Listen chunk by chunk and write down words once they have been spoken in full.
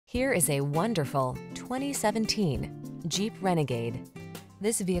Here is a wonderful 2017 Jeep Renegade.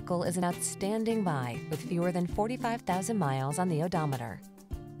 This vehicle is an outstanding buy with fewer than 45,000 miles on the odometer.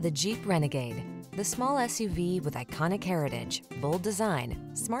 The Jeep Renegade, the small SUV with iconic heritage, bold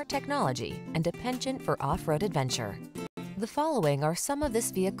design, smart technology, and a penchant for off-road adventure. The following are some of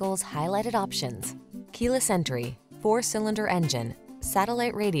this vehicle's highlighted options: keyless entry, 4-cylinder engine,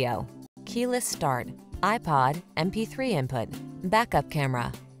 satellite radio, keyless start, iPod, MP3 input, backup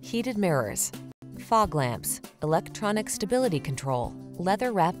camera, heated mirrors, fog lamps, electronic stability control,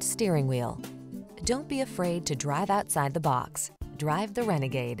 leather-wrapped steering wheel. Don't be afraid to drive outside the box. Drive the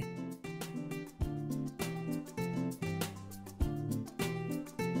Renegade.